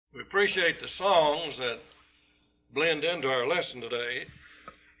appreciate the songs that blend into our lesson today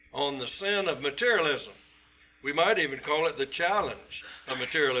on the sin of materialism. We might even call it the challenge of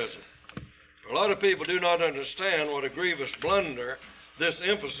materialism. A lot of people do not understand what a grievous blunder this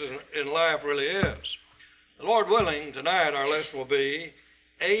emphasis in life really is. The Lord willing, tonight our lesson will be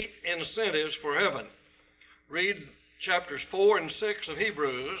 8 incentives for heaven. Read chapters 4 and 6 of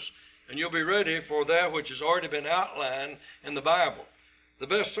Hebrews, and you'll be ready for that which has already been outlined in the Bible. The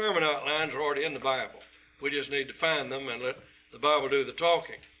best sermon outlines are already in the Bible. We just need to find them and let the Bible do the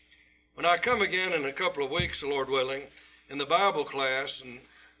talking. When I come again in a couple of weeks, the Lord willing, in the Bible class, and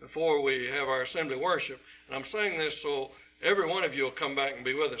before we have our assembly worship, and I'm saying this so every one of you will come back and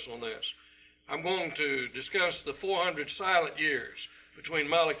be with us on this, I'm going to discuss the 400 silent years between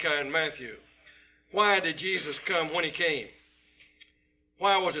Malachi and Matthew. Why did Jesus come when he came?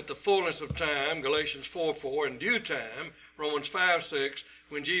 Why was it the fullness of time, Galatians 4:4, in due time, Romans 5:6,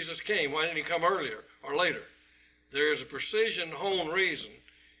 when Jesus came? Why didn't he come earlier or later? There is a precision-honed reason,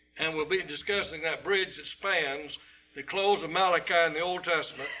 and we'll be discussing that bridge that spans the close of Malachi in the Old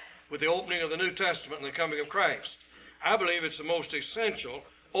Testament with the opening of the New Testament and the coming of Christ. I believe it's the most essential,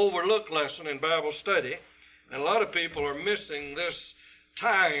 overlooked lesson in Bible study, and a lot of people are missing this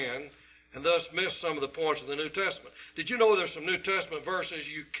tie-in and thus miss some of the points of the New Testament. Did you know there's some New Testament verses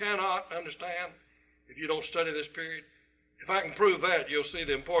you cannot understand if you don't study this period? If I can prove that, you'll see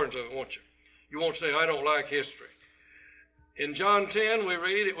the importance of it, won't you? You won't say, I don't like history. In John 10, we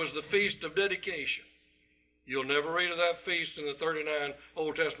read it was the Feast of Dedication. You'll never read of that feast in the 39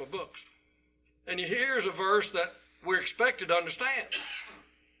 Old Testament books. And here's a verse that we're expected to understand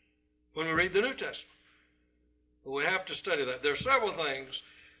when we read the New Testament. But we have to study that. There are several things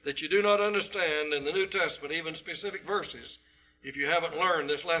that you do not understand in the New Testament, even specific verses, if you haven't learned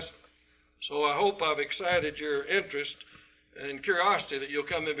this lesson. So I hope I've excited your interest and curiosity that you'll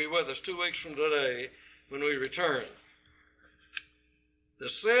come and be with us 2 weeks from today when we return. The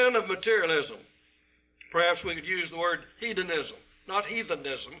sin of materialism. Perhaps we could use the word hedonism, not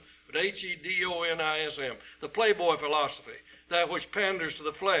heathenism, but hedonism, the playboy philosophy, that which panders to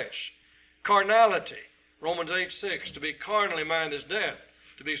the flesh. Carnality, Romans 8:6, to be carnally minded is death,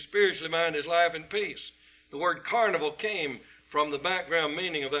 to be spiritually minded is life and peace. The word carnival came from the background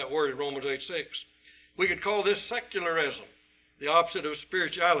meaning of that word in Romans 8:6. We could call this secularism, the opposite of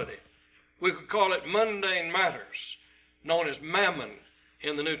spirituality. We could call it mundane matters, known as mammon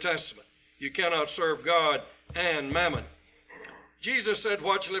in the New Testament. You cannot serve God and mammon. Jesus said,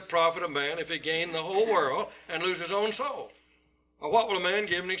 what shall it profit a man if he gain the whole world and lose his own soul? Or what will a man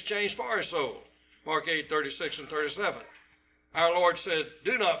give in exchange for his soul? Mark 8:36 and 37. Our Lord said,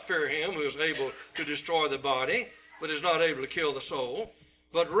 do not fear him who is able to destroy the body, but is not able to kill the soul,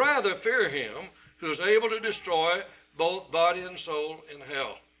 but rather fear him who is able to destroy both body and soul in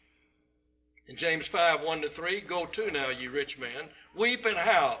hell. In James 5:1-3, go to now, ye rich men, weep and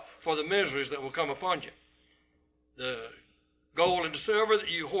howl for the miseries that will come upon you. The gold and silver that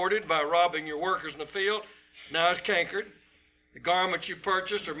you hoarded by robbing your workers in the field now is cankered. The garments you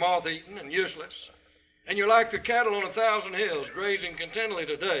purchased are moth-eaten and useless. And you're like the cattle on 1,000 hills, grazing continually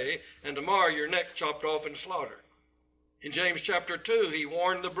today, and tomorrow your neck chopped off in slaughter. In James chapter 2, he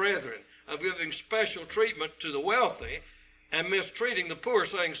warned the brethren of giving special treatment to the wealthy and mistreating the poor,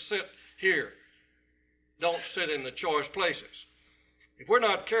 saying, sit here. Don't sit in the choice places. If we're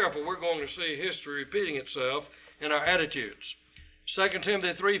not careful, we're going to see history repeating itself in our attitudes. 2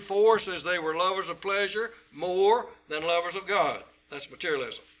 Timothy 3:4 says they were lovers of pleasure more than lovers of God. That's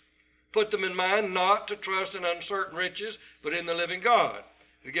materialism. Put them in mind not to trust in uncertain riches, but in the living God,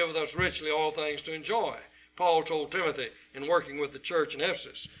 who giveth us richly all things to enjoy. Paul told Timothy in working with the church in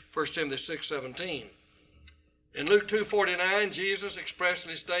Ephesus, 1 Timothy 6:17. In Luke 2:49, Jesus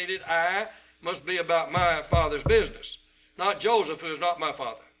expressly stated, I must be about my Father's business. Not Joseph, who is not my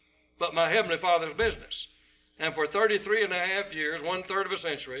father, but my heavenly Father's business. And for 33 and a half years, 1/3 of a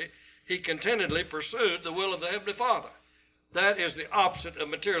century, he contentedly pursued the will of the heavenly Father. That is the opposite of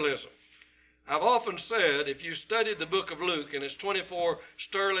materialism. I've often said, if you studied the book of Luke in its 24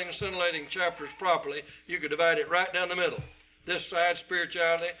 sterling, scintillating chapters properly, you could divide it right down the middle. This side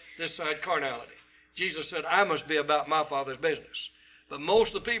spirituality, this side carnality. Jesus said, I must be about my Father's business. But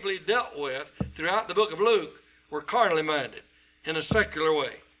most of the people he dealt with throughout the book of Luke were carnally minded in a secular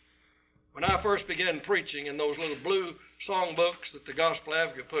way. When I first began preaching in those little blue song books that the Gospel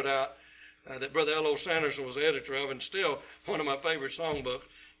Advocate put out, that Brother L.O. Sanderson was the editor of, and still one of my favorite song books,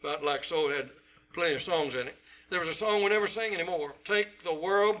 about like so, it had plenty of songs in it. There was a song we never sing anymore. Take the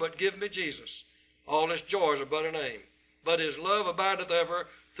world, but give me Jesus. All its joys are but a name. But his love abideth ever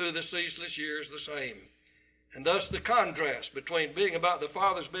through the ceaseless years the same. And thus the contrast between being about the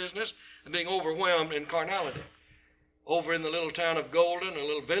Father's business and being overwhelmed in carnality. Over in the little town of Golden, a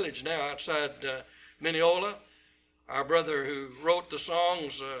little village now outside Mineola, our brother who wrote the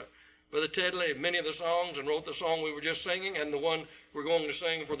songs, Brother Tedley, many of the songs, and wrote the song we were just singing and the one we're going to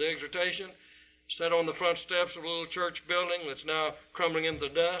sing for the exhortation, sat on the front steps of a little church building that's now crumbling into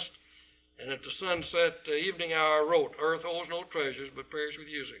dust, and at the sunset evening hour wrote, "Earth holds no treasures, but perish with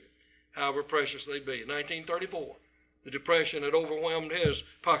using, however precious they be." 1934. The Depression had overwhelmed his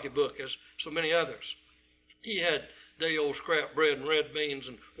pocketbook, as so many others. He had day old scrap bread and red beans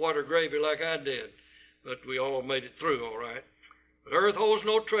and water gravy like I did, but we all made it through all right. But earth holds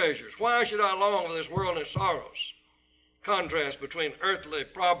no treasures. Why should I long for this world and its sorrows? Contrast between earthly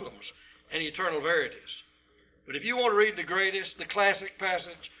problems and eternal verities. But if you want to read the greatest, the classic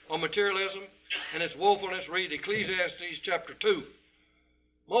passage on materialism and its woefulness, read Ecclesiastes chapter 2.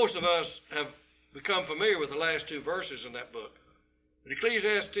 Most of us have become familiar with the last two verses in that book. In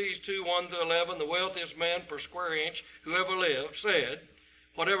Ecclesiastes 2, 1-11, the wealthiest man per square inch who ever lived said,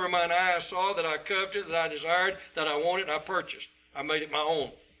 "Whatever mine eyes saw that I coveted, that I desired, that I wanted, I purchased. I made it my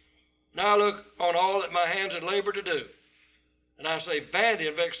own. Now I look on all that my hands had labored to do. And I say, vanity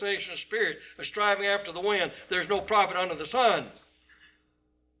and vexation of spirit, a striving after the wind. There's no profit under the sun."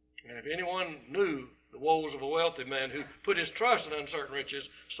 And if anyone knew the woes of a wealthy man who put his trust in uncertain riches,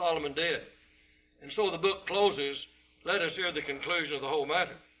 Solomon did. And so the book closes. Let us hear the conclusion of the whole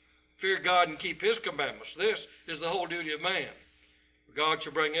matter. Fear God and keep his commandments. This is the whole duty of man. For God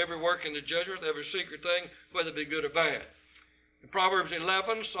shall bring every work into judgment, every secret thing, whether it be good or bad. In Proverbs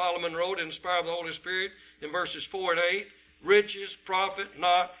 11, Solomon wrote, inspired by the Holy Spirit, in verses 4 and 8, "Riches profit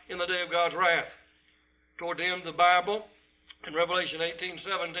not in the day of God's wrath." Toward the end of the Bible, in Revelation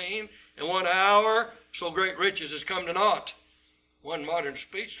 18:17, "In 1 hour so great riches has come to naught." One modern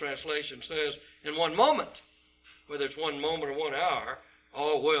speech translation says, "In 1 moment." Whether it's 1 moment or 1 hour,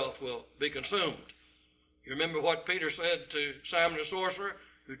 all wealth will be consumed. You remember what Peter said to Simon the sorcerer,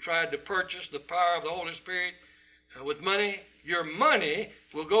 who tried to purchase the power of the Holy Spirit with money? "Your money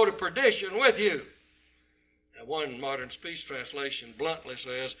will go to perdition with you." Now, one modern speech translation bluntly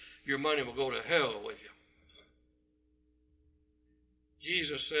says, "Your money will go to hell with you."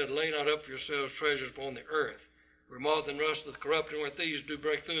 Jesus said, "Lay not up for yourselves treasures upon the earth, where moth and rust doth corrupt, and where thieves do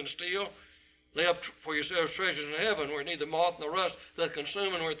break through and steal. Lay up for yourselves treasures in heaven, where neither moth nor rust doth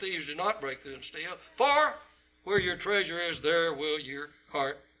consume, and where thieves do not break through and steal. For where your treasure is, there will your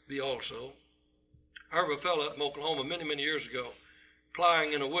heart be also." I heard of a fellow up in Oklahoma many, many years ago,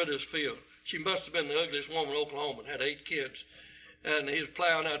 plowing in a widow's field. She must have been the ugliest woman in Oklahoma and had 8 kids. And he was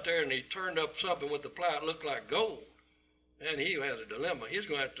plowing out there, and he turned up something with the plow. It looked like gold. And he had a dilemma. He's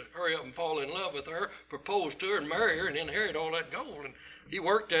going to have to hurry up and fall in love with her, propose to her, and marry her, and inherit all that gold. And he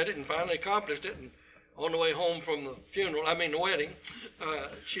worked at it and finally accomplished it. And on the way home from the wedding,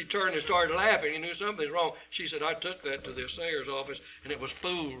 she turned and started laughing. He knew something was wrong. She said, "I took that to the assayer's office, and it was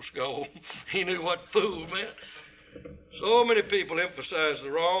fool's gold." He knew what fool meant. So many people emphasize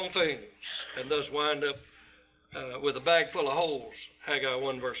the wrong things and thus wind up with a bag full of holes. Haggai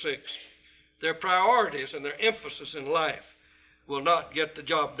 1 verse 6. Their priorities and their emphasis in life will not get the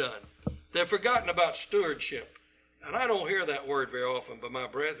job done. They've forgotten about stewardship. And I don't hear that word very often by my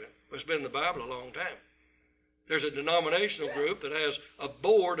brethren. It's been in the Bible a long time. There's a denominational group that has a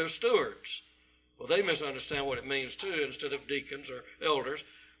board of stewards. Well, they misunderstand what it means too, instead of deacons or elders.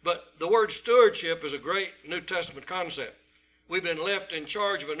 But the word stewardship is a great New Testament concept. We've been left in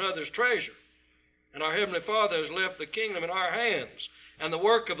charge of another's treasure. And our Heavenly Father has left the kingdom in our hands. And the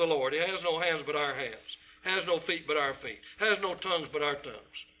work of the Lord, He has no hands but our hands, has no feet but our feet, has no tongues but our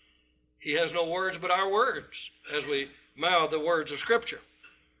tongues. He has no words but our words, as we mouth the words of Scripture.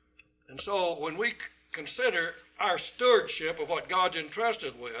 And so when we consider our stewardship of what God's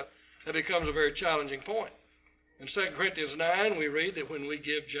entrusted with, it becomes a very challenging point. In 2 Corinthians 9, we read that when we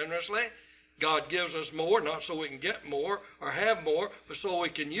give generously, God gives us more, not so we can get more or have more, but so we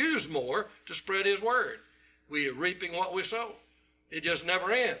can use more to spread His word. We are reaping what we sow. It just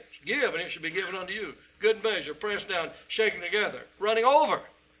never ends. Give, and it shall be given unto you. Good measure, pressed down, shaken together, running over,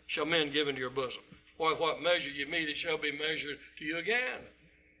 shall men give into your bosom. For what measure you meet, it shall be measured to you again.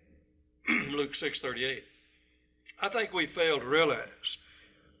 Luke 6:38. I think we fail to realize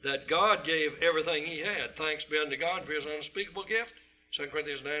that God gave everything He had. Thanks be unto God for His unspeakable gift. 2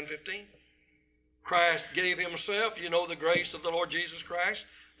 Corinthians 9:15. Christ gave Himself. You know the grace of the Lord Jesus Christ.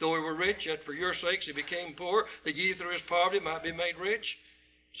 Though He were rich, yet for your sakes He became poor, that ye through His poverty might be made rich.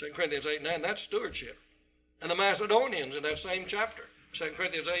 2 Corinthians 8:9, that's stewardship. And the Macedonians in that same chapter, 2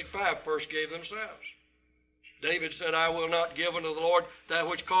 Corinthians 8:5, first gave themselves. David said, "I will not give unto the Lord that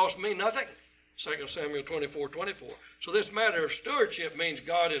which cost me nothing." 2 Samuel 24:24. So this matter of stewardship means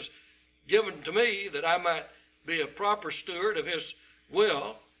God has given to me that I might be a proper steward of His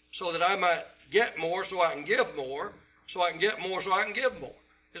will, so that I might get more, so I can give more, so I can get more, so I can give more.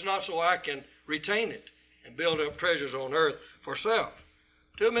 It's not so I can retain it and build up treasures on earth for self.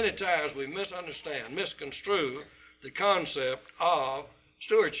 Too many times we misunderstand, misconstrue the concept of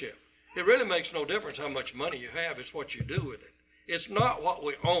stewardship. It really makes no difference how much money you have. It's what you do with it. It's not what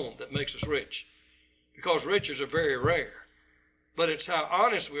we own that makes us rich, because riches are very rare. But it's how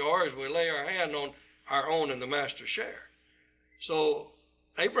honest we are as we lay our hand on our own and the Master's share. So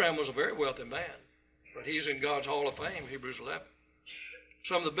Abraham was a very wealthy man, but he's in God's Hall of Fame, Hebrews 11.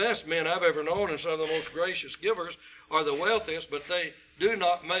 Some of the best men I've ever known and some of the most gracious givers are the wealthiest, but they do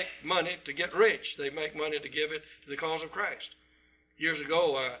not make money to get rich. They make money to give it to the cause of Christ. Years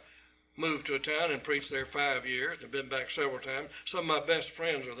ago, I moved to a town and preached there 5 years. I've been back several times. Some of my best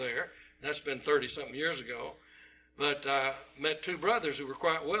friends are there. That's been 30-something years ago. But I met two brothers who were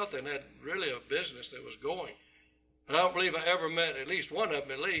quite wealthy and had really a business that was going. And I don't believe I ever met at least one of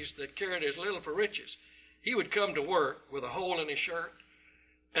them, at least, that cared as little for riches. He would come to work with a hole in his shirt,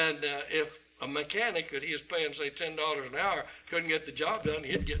 and if a mechanic that he was paying, say, $10 an hour couldn't get the job done,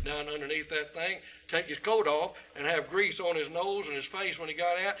 he'd get down underneath that thing, take his coat off, and have grease on his nose and his face when he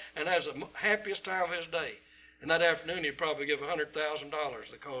got out, and that's the happiest time of his day. And that afternoon, he'd probably give $100,000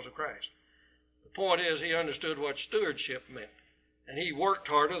 to the cause of Christ. The point is, he understood what stewardship meant, and he worked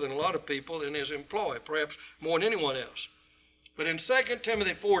harder than a lot of people in his employ, perhaps more than anyone else. But in 2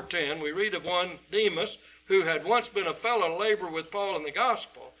 Timothy 4:10, we read of one, Demas, who had once been a fellow laborer with Paul in the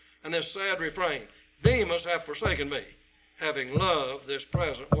gospel, and this sad refrain, Demas hath forsaken me, having loved this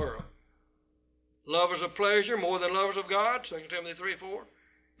present world. Lovers of pleasure more than lovers of God, 2 Timothy 3:4.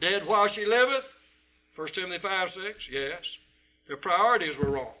 Dead while she liveth, 1 Timothy 5:6, yes. Their priorities were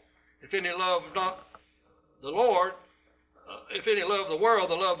wrong. If any love not the Lord, if any love the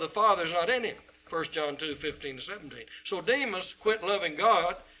world, the love of the Father is not in him, 1 John 2:15-17. So Demas quit loving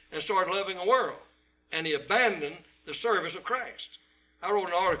God and started loving the world, and he abandoned the service of Christ. I wrote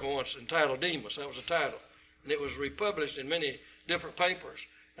an article once entitled Demas, that was the title, and it was republished in many different papers.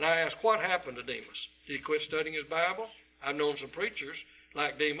 And I asked, what happened to Demas? Did he quit studying his Bible? I've known some preachers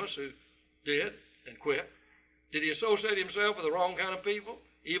like Demas who did and quit. Did he associate himself with the wrong kind of people?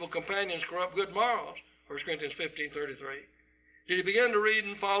 Evil companions corrupt good morals, 1 Corinthians 15:33. Did he begin to read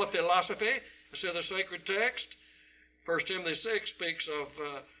and follow philosophy instead of the sacred text? 1 Timothy 6 speaks of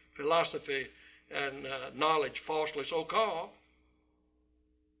philosophy and knowledge falsely so called.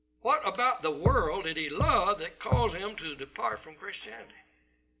 What about the world did he love that caused him to depart from Christianity?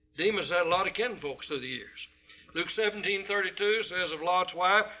 Demas had a lot of kinfolks through the years. Luke 17:32 says of Lot's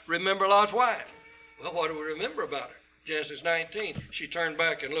wife, remember Lot's wife. Well, what do we remember about her? Genesis 19, she turned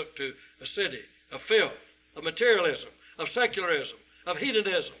back and looked to a city of filth, of materialism, of secularism, of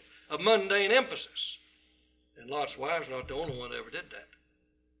hedonism, of mundane emphasis. And Lot's wife's not the only one that ever did that.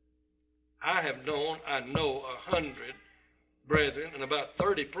 I know 100 brethren and about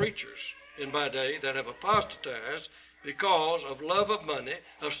 30 preachers in my day that have apostatized because of love of money,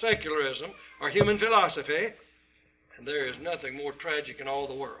 of secularism, or human philosophy. And there is nothing more tragic in all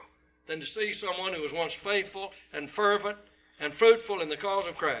the world than to see someone who was once faithful and fervent and fruitful in the cause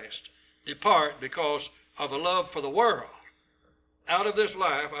of Christ depart because of a love for the world. Out of this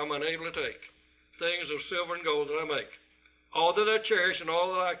life I'm unable to take things of silver and gold that I make. All that I cherish and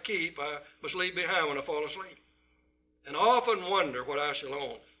all that I keep I must leave behind when I fall asleep. And I often wonder what I shall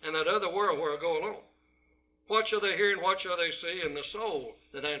own, and that other world where I go alone. What shall they hear and what shall they see? And the soul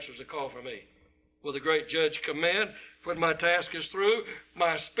that answers the call for me. Will the great judge commend when my task is through,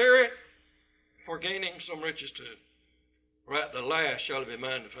 my spirit for gaining some riches too? For at the last shall it be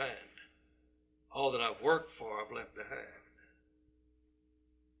mine to find. All that I've worked for I've left behind.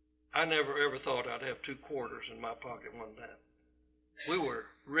 I never ever thought I'd have 2 quarters in my pocket one time. We were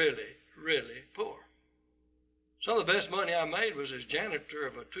really, really poor. Some of the best money I made was as janitor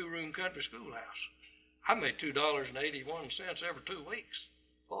of a 2-room country schoolhouse. I made $2.81 every 2 weeks.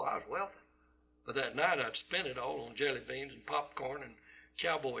 Oh, I was wealthy. But that night I'd spend it all on jelly beans and popcorn and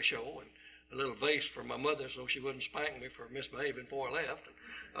cowboy show and a little vase for my mother so she wouldn't spank me for misbehaving before I left.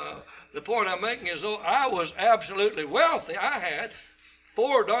 The point I'm making is, though I was absolutely wealthy, I had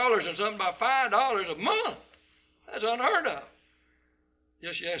 $4 and something, about $5 a month. That's unheard of.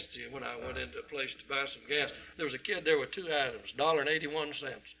 Just yesterday when I went into a place to buy some gas, there was a kid there with 2 items,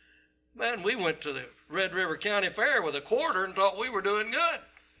 $1.81. Man, we went to the Red River County Fair with a quarter and thought we were doing good.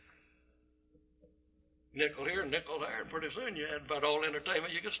 Nickel here, nickel there, and pretty soon you had about all the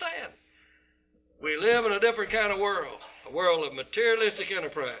entertainment you could stand. We live in a different kind of world, a world of materialistic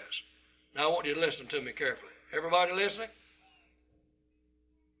enterprise. Now I want you to listen to me carefully. Everybody listening?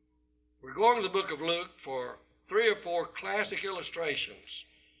 We're going to the book of Luke for 3 or 4 classic illustrations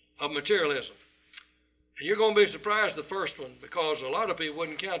of materialism. And you're going to be surprised at the first one, because a lot of people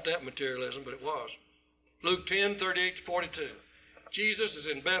wouldn't count that materialism, but it was. Luke 10:38-42. Jesus is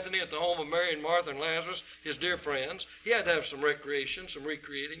in Bethany at the home of Mary and Martha and Lazarus, his dear friends. He had to have some recreation, some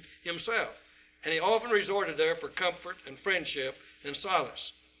recreating himself. And he often resorted there for comfort and friendship and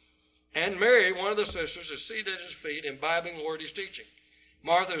solace. And Mary, one of the sisters, is seated at his feet, imbibing the word he's teaching.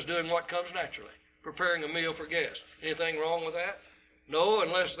 Martha is doing what comes naturally, preparing a meal for guests. Anything wrong with that? No,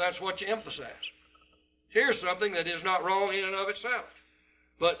 unless that's what you emphasize. Here's something that is not wrong in and of itself.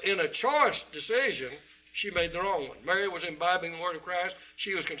 But in a choice decision, she made the wrong one. Mary was imbibing the word of Christ.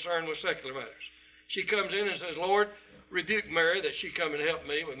 She was concerned with secular matters. She comes in and says, Lord, rebuke Mary that she come and help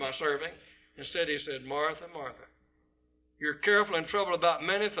me with my serving. Instead, he said, Martha, Martha, you're careful and troubled about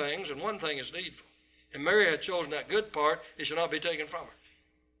many things, and one thing is needful. And Mary had chosen that good part. It shall not be taken from her.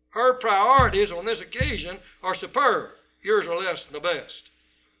 Her priorities on this occasion are superb. Yours are less than the best.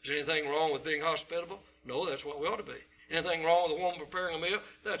 Is there anything wrong with being hospitable? No, that's what we ought to be. Anything wrong with a woman preparing a meal?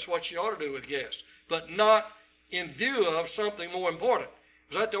 That's what she ought to do with guests. But not in view of something more important.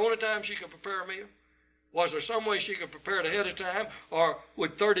 Was that the only time she could prepare a meal? Was there some way she could prepare it ahead of time? Or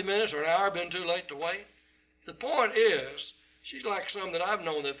would 30 minutes or an hour have been too late to wait? The point is, she's like some that I've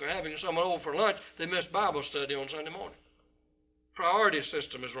known that if they're having someone over for lunch, they miss Bible study on Sunday morning. Priority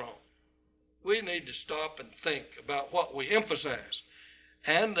system is wrong. We need to stop and think about what we emphasize.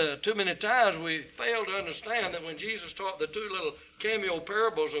 And too many times we fail to understand that when Jesus taught the 2 little cameo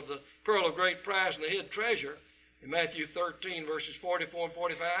parables of the pearl of great price and the hid treasure, in Matthew 13, verses 44 and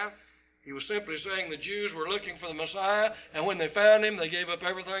 45, he was simply saying the Jews were looking for the Messiah, and when they found him, they gave up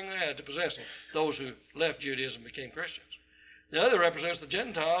everything they had to possess him. Those who left Judaism became Christians. The other represents the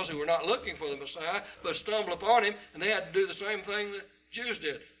Gentiles who were not looking for the Messiah, but stumbled upon him, and they had to do the same thing the Jews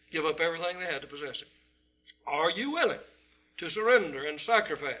did, give up everything they had to possess him. Are you willing to surrender and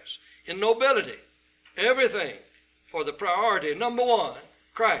sacrifice in nobility everything for the priority, number 1,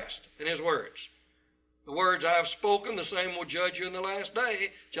 Christ and his words? The words I have spoken, the same will judge you in the last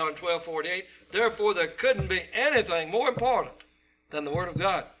day, John 12:48. Therefore, there couldn't be anything more important than the word of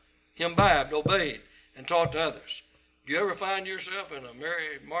God, imbibed, obeyed, and taught to others. Do you ever find yourself in a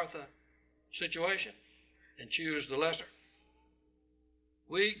Mary, Martha situation and choose the lesser?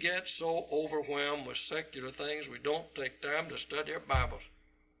 We get so overwhelmed with secular things, we don't take time to study our Bibles.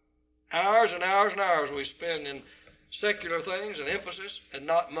 Hours and hours and hours we spend in secular things and emphasis, and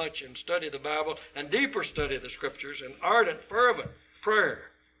not much in study of the Bible and deeper study of the Scriptures and ardent, fervent prayer.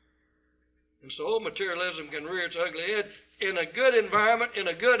 And so materialism can rear its ugly head in a good environment, in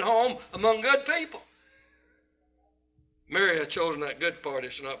a good home, among good people. Mary had chosen that good part.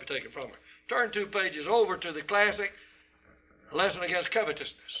 It shall not be taken from her. Turn 2 pages over to the classic lesson against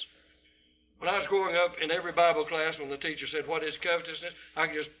covetousness. When I was growing up, in every Bible class, when the teacher said, what is covetousness? I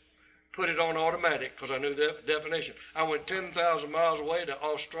could just put it on automatic because I knew the definition. I went 10,000 miles away to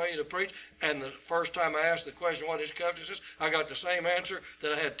Australia to preach, and the first time I asked the question, what is covetousness? I got the same answer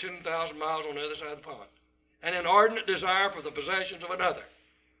that I had 10,000 miles on the other side of the pond. An inordinate desire for the possessions of another.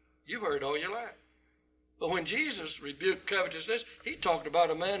 You've heard all your life. But when Jesus rebuked covetousness, he talked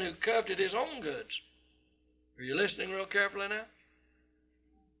about a man who coveted his own goods. Are you listening real carefully now?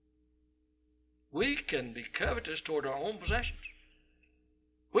 We can be covetous toward our own possessions.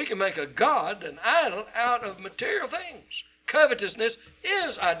 We can make a god, an idol, out of material things. Covetousness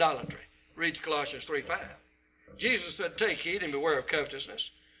is idolatry, reads Colossians 3:5. Jesus said, take heed and beware of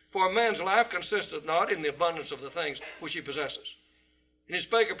covetousness, for a man's life consisteth not in the abundance of the things which he possesses. And he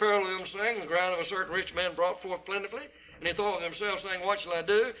spake a parable to them, saying, the ground of a certain rich man brought forth plentifully. And he thought of himself, saying, what shall I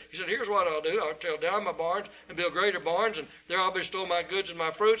do? He said, here's what I'll do. I'll tear down my barns and build greater barns, and there I'll bestow my goods and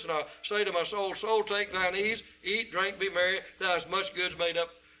my fruits. And I'll say to my soul, soul, take thine ease, eat, drink, be merry. Thou hast much goods laid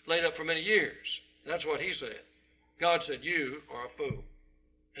up for many years. That's what he said. God said, you are a fool.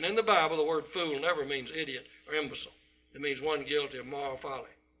 And in the Bible, the word fool never means idiot or imbecile. It means one guilty of moral folly.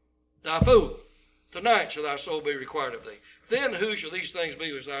 Thou fool, tonight shall thy soul be required of thee. Then who shall these things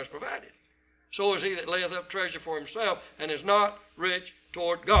be which thou hast provided? So is he that layeth up treasure for himself and is not rich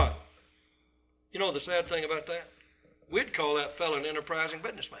toward God. You know the sad thing about that? We'd call that fellow an enterprising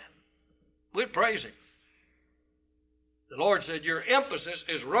businessman. We'd praise him. The Lord said, your emphasis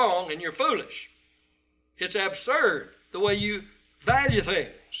is wrong and you're foolish. It's absurd the way you value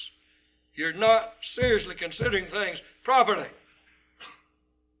things. You're not seriously considering things properly.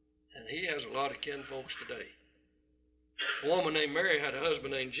 And he has a lot of kinfolks today. A woman named Mary had a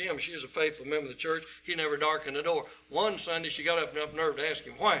husband named Jim. She was a faithful member of the church. He never darkened the door. One Sunday she got up enough nerve to ask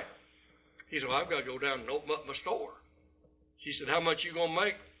him why. He said, well, I've got to go down and open up my store. She said, how much you going to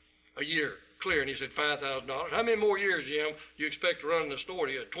make a year clear? And he said, $5,000. How many more years, Jim, do you expect to run the store?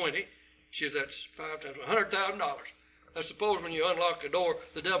 You had 20. She said, that's 5 times $100,000. Now suppose when you unlock the door,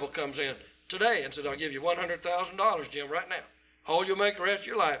 the devil comes in today and said, I'll give you $100,000, Jim, right now. All you'll make the rest of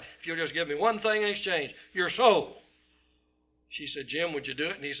your life if you'll just give me one thing in exchange, your soul. She said, Jim, would you do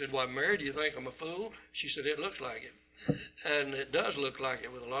it? And he said, well, Mary, do you think I'm a fool? She said, it looks like it. And it does look like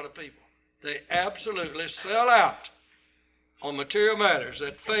it with a lot of people. They absolutely sell out on material matters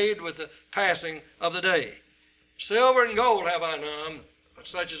that fade with the passing of the day. Silver and gold have I none, but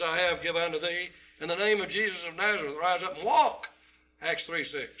such as I have give unto thee. In the name of Jesus of Nazareth, rise up and walk. Acts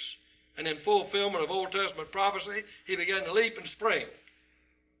 3:6. And in fulfillment of Old Testament prophecy, he began to leap and spring.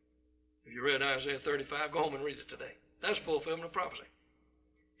 If you read Isaiah 35, go home and read it today. That's fulfillment of prophecy.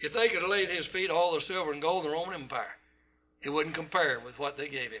 If they could have laid at his feet all the silver and gold in the Roman Empire, it wouldn't compare with what they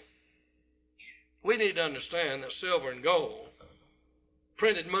gave him. We need to understand that silver and gold,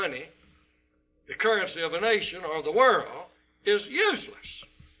 printed money, the currency of a nation or of the world, is useless.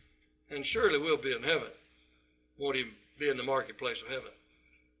 And surely we'll be in heaven. Won't even be in the marketplace of heaven.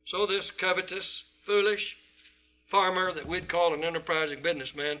 So this covetous, foolish farmer that we'd call an enterprising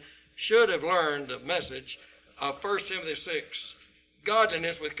businessman should have learned the message of 1 Timothy 6.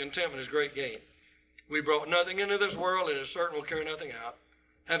 Godliness with contentment is great gain. We brought nothing into this world, it is certain we'll carry nothing out.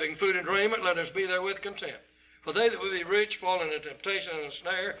 Having food and raiment, let us be therewith content. For they that would be rich fall into temptation and a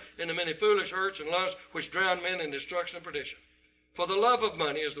snare, into many foolish hurts and lusts, which drown men in destruction and perdition. For the love of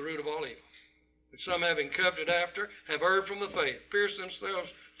money is the root of all evil, which some having coveted after have erred from the faith, pierced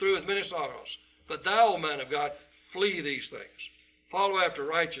themselves through with many sorrows. But thou, O man of God, flee these things. Follow after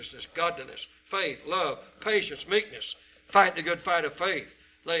righteousness, godliness, faith, love, patience, meekness. Fight the good fight of faith.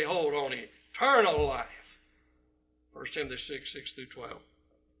 Lay hold on eternal life. 1 Timothy 6 through 12.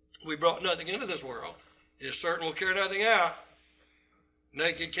 We brought nothing into this world. It is certain we'll carry nothing out.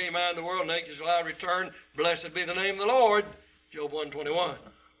 Naked came I in the world, naked shall I return. Blessed be the name of the Lord. Job 1:21.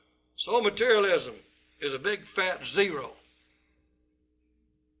 So materialism is a big fat zero.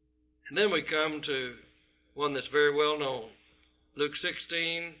 And then we come to one that's very well known. Luke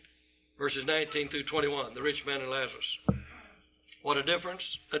 16, verses 19 through 21, the rich man and Lazarus. What a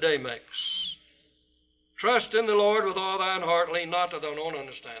difference a day makes. Trust in the Lord with all thine heart, lean not to thine own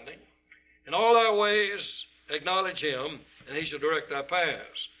understanding. In all thy ways acknowledge him, and he shall direct thy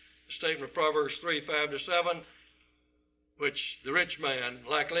paths. The statement of Proverbs 3:5-7, which the rich man,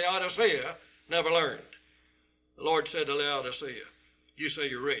 like Laodicea, never learned. The Lord said to Laodicea, you say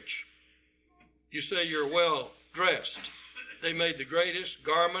you're rich. You say you're well dressed. They made the greatest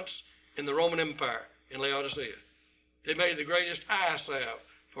garments in the Roman Empire in Laodicea. They made the greatest eye salve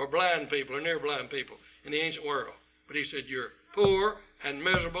for blind people or near blind people in the ancient world. But he said, you're poor and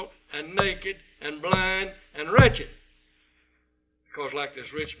miserable and naked and blind and wretched. Because like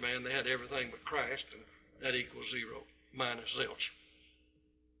this rich man, they had everything but Christ, and that equals zero, minus zilch.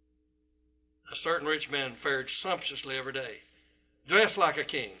 A certain rich man fared sumptuously every day, dressed like a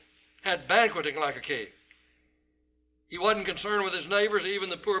king, had banqueting like a king. He wasn't concerned with his neighbors, even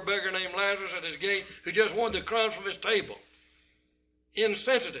the poor beggar named Lazarus at his gate who just wanted the crumbs from his table.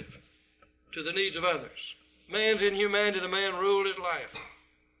 Insensitive to the needs of others. Man's inhumanity, the man ruled his life.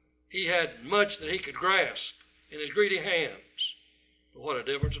 He had much that he could grasp in his greedy hands. But what a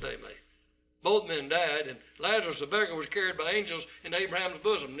difference a day made. Both men died, and Lazarus the beggar was carried by angels in Abraham's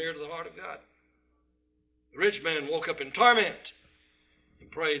bosom, near to the heart of God. The rich man woke up in torment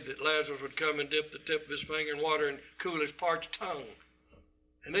and prayed that Lazarus would come and dip the tip of his finger in water and cool his parched tongue.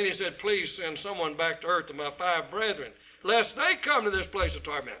 And then he said, please send someone back to earth to my 5 brethren, lest they come to this place of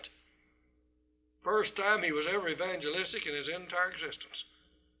torment. First time he was ever evangelistic in his entire existence.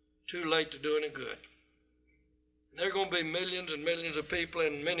 Too late to do any good. There are going to be millions and millions of people,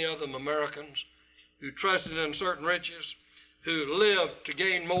 and many of them Americans, who trusted in certain riches, who lived to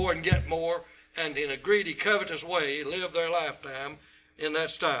gain more and get more, and in a greedy, covetous way live their lifetime in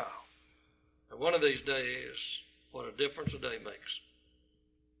that style. And one of these days, what a difference a day makes.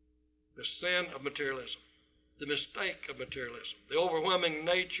 The sin of materialism, the mistake of materialism, the overwhelming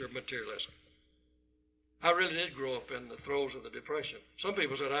nature of materialism. I really did grow up in the throes of the Depression. Some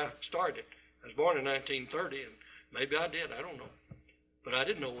people said I started. I was born in 1930, and maybe I did, I don't know. But I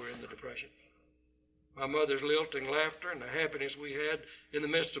didn't know we were in the Depression. My mother's lilting laughter and the happiness we had in the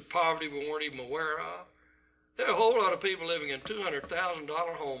midst of poverty we weren't even aware of. There are a whole lot of people living in $200,000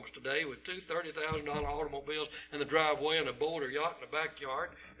 homes today with two $30,000 automobiles in the driveway and a boat or yacht in the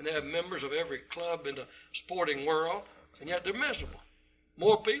backyard, and they have members of every club in the sporting world, and yet they're miserable.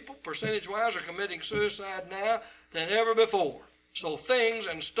 More people, percentage-wise, are committing suicide now than ever before. So things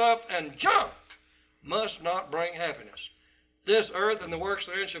and stuff and junk must not bring happiness. This earth and the works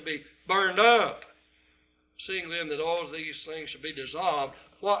therein shall be burned up. Seeing then that all these things shall be dissolved,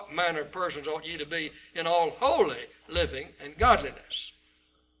 what manner of persons ought ye to be in all holy living and godliness?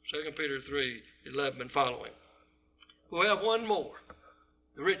 2 Peter 3:11 and following. We'll have one more.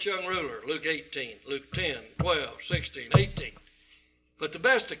 The rich young ruler, Luke 18, Luke 10, 12, 16, 18. But the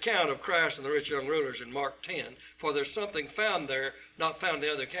best account of Christ and the rich young ruler is in Mark 10, for there's something found there not found in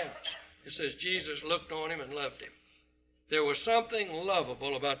the other accounts. It says Jesus looked on him and loved him. There was something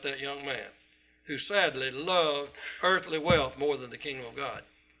lovable about that young man who sadly loved earthly wealth more than the kingdom of God.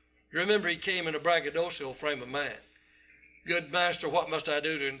 Remember, he came in a braggadocial frame of mind. Good master, what must I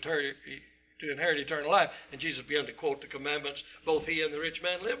do to inherit eternal life? And Jesus began to quote the commandments both he and the rich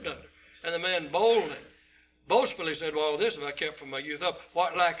man lived under. And the man boastfully said, well, all this have I kept from my youth up.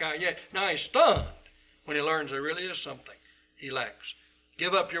 What lack I yet? Now he's stunned when he learns there really is something he lacks.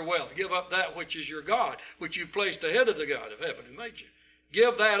 Give up your wealth. Give up that which is your God, which you placed ahead of the God of heaven who made you.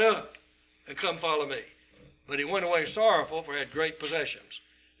 Give that up and come follow me. But he went away sorrowful, for he had great possessions.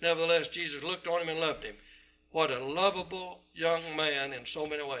 Nevertheless, Jesus looked on him and loved him. What a lovable young man in so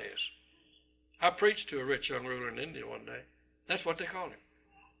many ways. I preached to a rich young ruler in India one day. That's what they called him.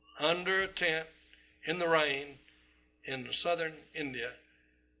 Under a tent, in the rain, in southern India,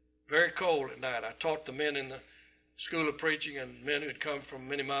 very cold at night. I taught the men in the school of preaching and men who had come from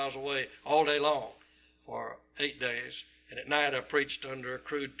many miles away all day long for 8 days. And at night I preached under a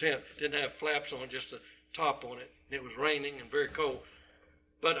crude tent. Didn't have flaps on, just a top on it. And it was raining and very cold.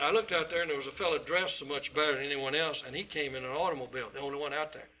 But I looked out there and there was a fellow dressed so much better than anyone else, and he came in an automobile, the only one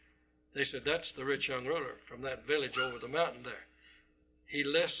out there. They said, that's the rich young ruler from that village over the mountain there. He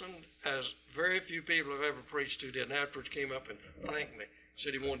listened as very few people have ever preached to did, and afterwards came up and thanked me.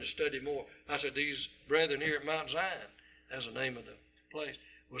 Said he wanted to study more. I said, these brethren here at Mount Zion, that's the name of the place,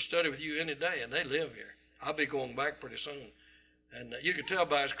 will study with you any day, and they live here. I'll be going back pretty soon. And you could tell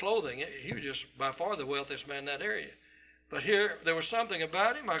by his clothing, he was just by far the wealthiest man in that area. But here, there was something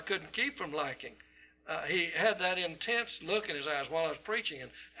about him I couldn't keep from liking. He had that intense look in his eyes while I was preaching,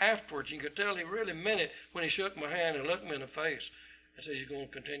 and afterwards you could tell he really meant it when he shook my hand and looked me in the face and said he's going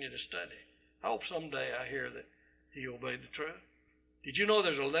to continue to study. I hope someday I hear that he obeyed the truth. Did you know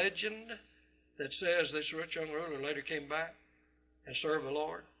there's a legend that says this rich young ruler later came back and served the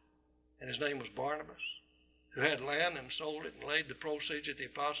Lord, and his name was Barnabas, who had land and sold it and laid the proceeds at the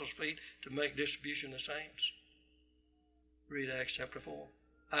apostles' feet to make distribution to saints? Read Acts chapter 4.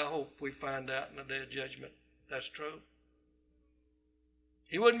 I hope we find out in the day of judgment that's true.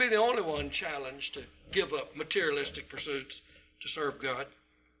 He wouldn't be the only one challenged to give up materialistic pursuits to serve God.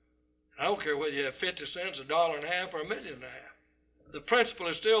 I don't care whether you have 50 cents, $1.50, or $1.5 million. The principle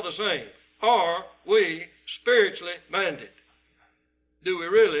is still the same. Are we spiritually minded? Do we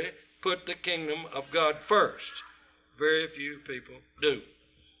really put the kingdom of God first? Very few people do.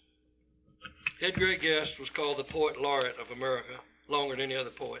 Edgar Guest was called the poet laureate of America longer than any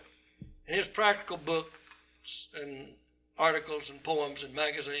other poet. And his practical books and articles and poems in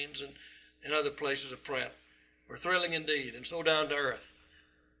magazines and other places of print were thrilling indeed and so down to earth.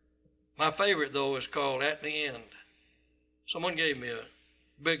 My favorite, though, is called At the End. Someone gave me a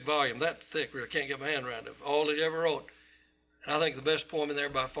big volume, that thick, I can't get my hand around it, all that he ever wrote. And I think the best poem in there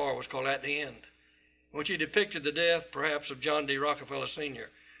by far was called At the End, in which he depicted the death, perhaps, of John D. Rockefeller Sr.,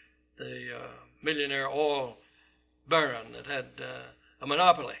 the millionaire oil baron that had a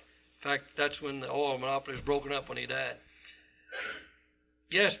monopoly. In fact, that's when the oil monopoly was broken up when he died.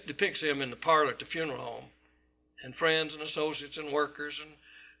 Guest depicts him in the parlor at the funeral home, and friends and associates and workers and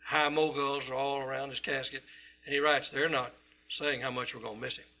high moguls are all around his casket. And he writes, they're not saying how much we're going to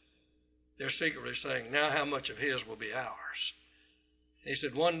miss him. They're secretly saying, now how much of his will be ours. He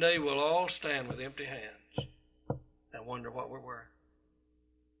said, one day we'll all stand with empty hands and wonder what we're worth.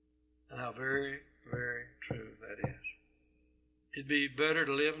 And how very, very true that is. It'd be better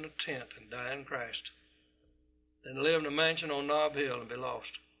to live in a tent and die in Christ than to live in a mansion on Nob Hill and be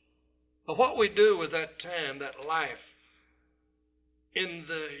lost. But what we do with that time, that life, in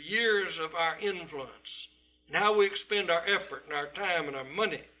the years of our influence, and how we expend our effort and our time and our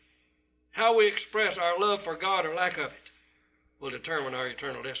money, how we express our love for God or lack of it, will determine our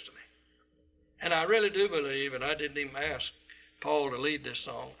eternal destiny. And I really do believe, and I didn't even ask Paul to lead this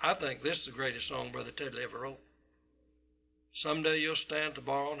song, I think this is the greatest song Brother Tedley ever wrote. Someday you'll stand at the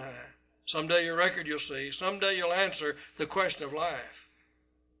bar on high. Someday your record you'll see. Someday you'll answer the question of life.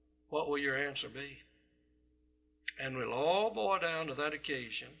 What will your answer be? And we'll all boil down to that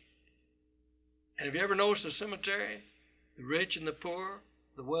occasion. And have you ever noticed the cemetery? The rich and the poor,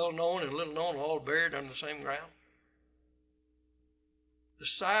 the well-known and little-known, all buried under the same ground. The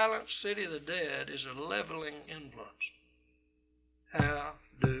silent city of the dead is a leveling influence. How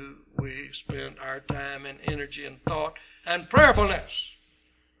do we spend our time and energy and thought and prayerfulness?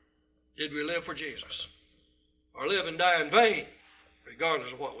 Did we live for Jesus? Or live and die in vain,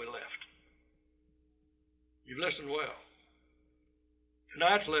 regardless of what we left? You've listened well.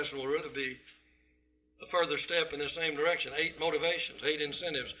 Tonight's lesson will really be a further step in the same direction. 8 motivations, 8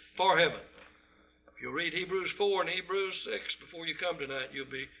 incentives for heaven. If you'll read Hebrews 4 and Hebrews 6 before you come tonight, you'll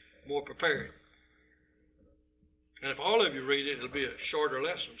be more prepared. And if all of you read it, it'll be a shorter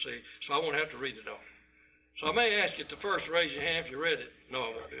lesson, see, so I won't have to read it all. So I may ask you to first raise your hand if you read it. No, I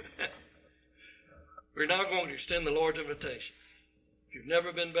won't do that. We're now going to extend the Lord's invitation. If you've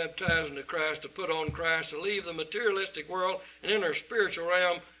never been baptized into Christ, to put on Christ, to leave the materialistic world and enter a spiritual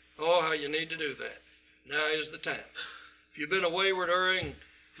realm, oh, how you need to do that. Now is the time. If you've been a wayward, erring,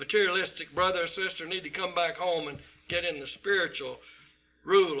 materialistic brother or sister, need to come back home and get in the spiritual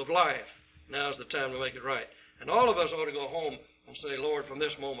rule of life, now's the time to make it right. And all of us ought to go home and say, Lord, from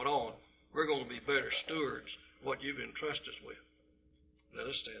this moment on, we're going to be better stewards of what you've entrusted us with. Let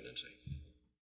us stand and sing.